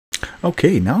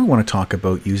Okay, now I want to talk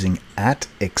about using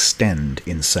 @extend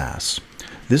in SAS.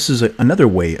 This is another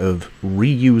way of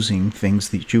reusing things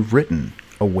that you've written,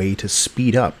 a way to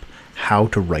speed up how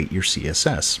to write your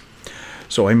CSS.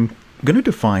 So I'm going to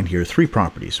define here three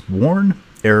properties: warn,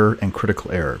 error, and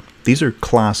critical error. These are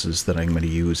classes that I'm going to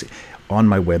use on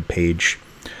my web page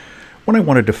when I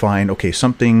want to define, okay,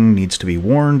 something needs to be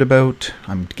warned about.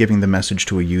 I'm giving the message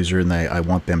to a user and I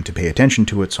want them to pay attention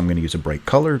to it, so I'm going to use a bright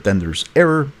color. Then there's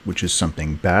error, which is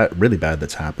something bad, really bad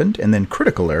that's happened. And then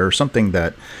critical error, something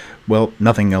that, well,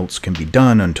 nothing else can be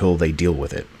done until they deal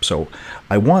with it. So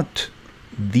I want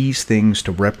these things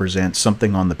to represent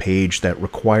something on the page that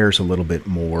requires a little bit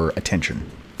more attention.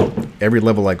 Every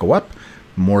level I go up,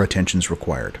 more attention is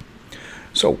required.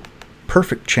 So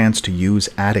perfect chance to use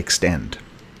 @extend.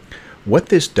 What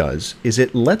this does is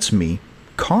it lets me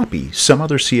copy some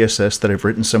other CSS that I've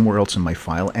written somewhere else in my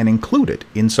file and include it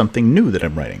in something new that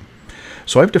I'm writing.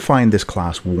 So I've defined this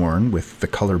class warn with the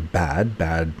color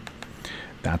bad.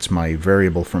 That's my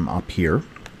variable from up here.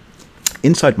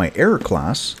 Inside my error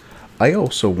class, I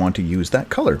also want to use that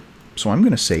color. So I'm going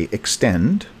to say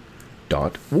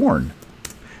extend.warn.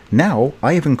 Now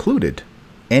I have included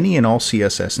any and all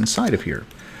CSS inside of here.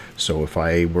 So if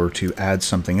I were to add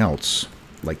something else,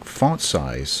 like font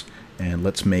size, and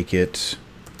let's make it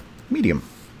medium.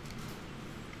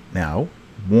 Now,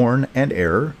 warn and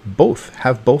error both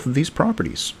have both of these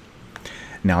properties.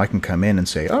 Now I can come in and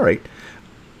say, all right,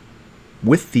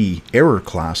 with the error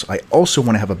class, I also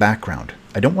want to have a background.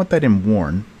 I don't want that in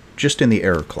warn, just in the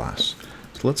error class.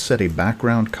 So let's set a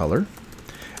background color,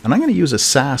 and I'm going to use a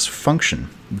SAS function.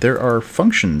 There are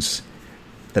functions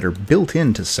that are built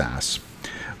into SAS.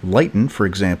 Lighten, for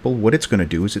example, what it's going to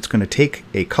do is it's going to take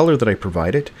a color that I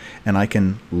provided and I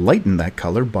can lighten that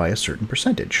color by a certain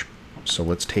percentage. So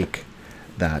let's take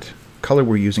that color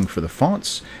we're using for the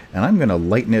fonts and I'm going to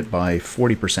lighten it by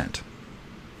 40%.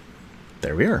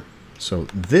 There we are. So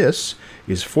this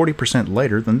is 40%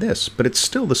 lighter than this, but it's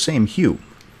still the same hue.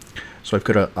 So I've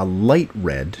got a light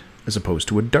red as opposed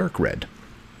to a dark red.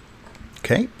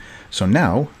 Okay, so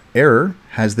now error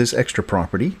has this extra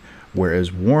property,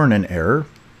 whereas warn and error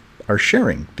are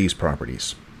sharing these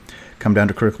properties. Come down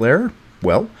to critical error.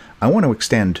 Well, I want to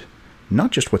extend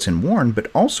not just what's in warn, but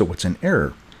also what's in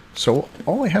error. So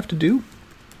all I have to do,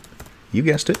 you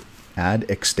guessed it, add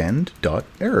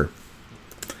extend.error.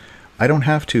 I don't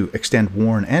have to extend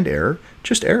warn and error,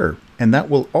 just error. And that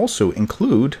will also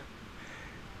include,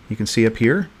 you can see up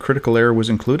here, critical error was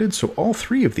included. So all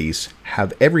three of these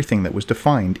have everything that was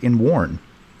defined in warn.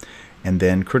 And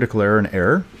then critical error and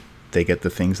error, they get the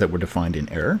things that were defined in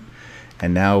error.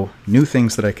 And now new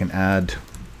things that I can add,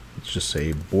 let's just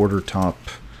say border top,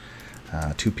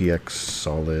 2px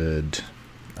solid.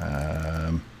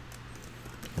 We'll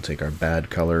take our bad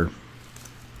color,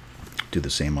 do the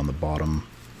same on the bottom.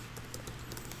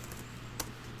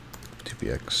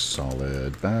 2px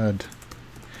solid bad.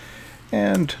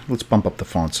 And let's bump up the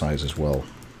font size as well.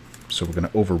 So we're going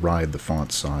to override the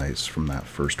font size from that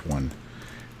first one,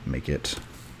 make it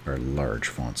our large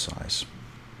font size.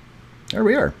 There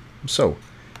we are. So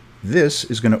this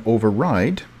is going to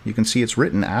override. You can see it's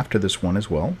written after this one as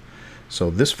well.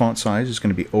 So this font size is going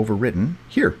to be overwritten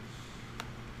here.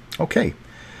 Okay.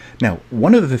 Now,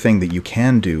 one other thing that you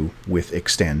can do with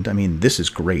extend, I mean, this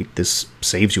is great. This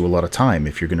saves you a lot of time.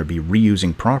 If you're going to be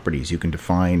reusing properties, you can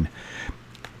define,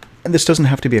 and this doesn't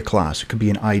have to be a class. It could be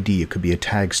an ID. It could be a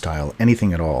tag style,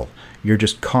 anything at all. You're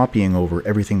just copying over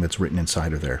everything that's written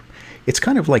inside of there. It's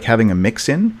kind of like having a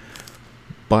mix-in,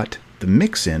 but the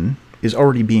mix-in is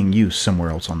already being used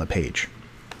somewhere else on the page.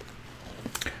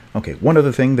 Okay, one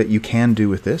other thing that you can do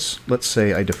with this, let's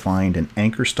say I defined an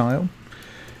anchor style,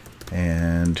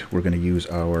 and we're going to use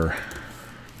our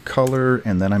color,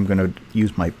 and then I'm going to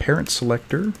use my parent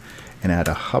selector and add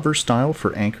a hover style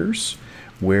for anchors,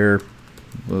 where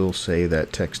we'll say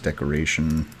that text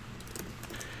decoration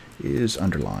is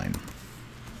underline.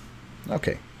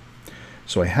 Okay,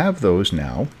 so I have those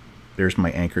now. There's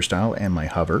my anchor style and my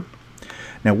hover.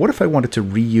 Now what if I wanted to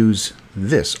reuse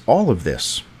this, all of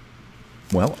this?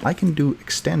 Well, I can do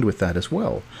extend with that as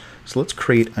well. So let's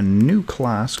create a new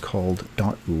class called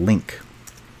 .link,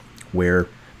 where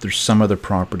there's some other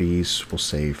properties. We'll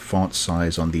say font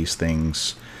size on these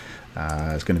things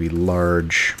is going to be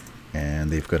large,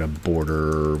 and they've got a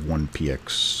border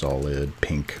 1px solid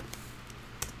pink.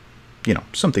 You know,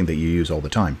 something that you use all the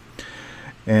time.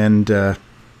 And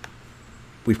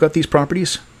we've got these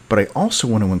properties, but I also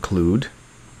want to include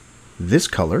this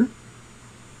color,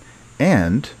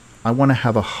 and I want to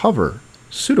have a hover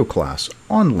pseudo class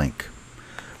on link.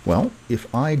 Well, if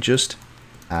I just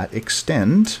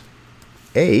 @extend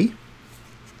a,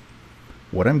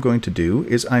 what I'm going to do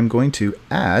is I'm going to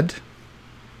add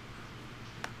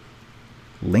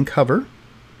link hover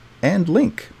and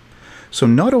link. So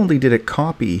not only did it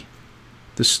copy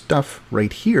the stuff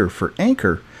right here for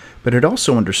anchor, but it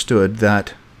also understood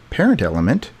that parent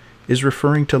element is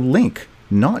referring to link,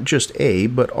 not just a,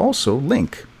 but also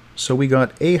link. So we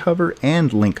got a hover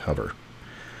and link hover.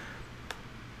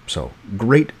 So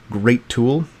great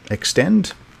tool.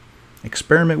 Extend,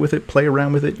 experiment with it, play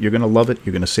around with it. You're going to love it.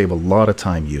 You're going to save a lot of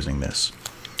time using this.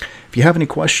 If you have any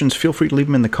questions, feel free to leave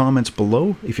them in the comments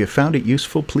below. If you found it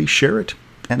useful, please share it.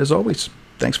 And as always,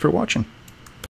 thanks for watching.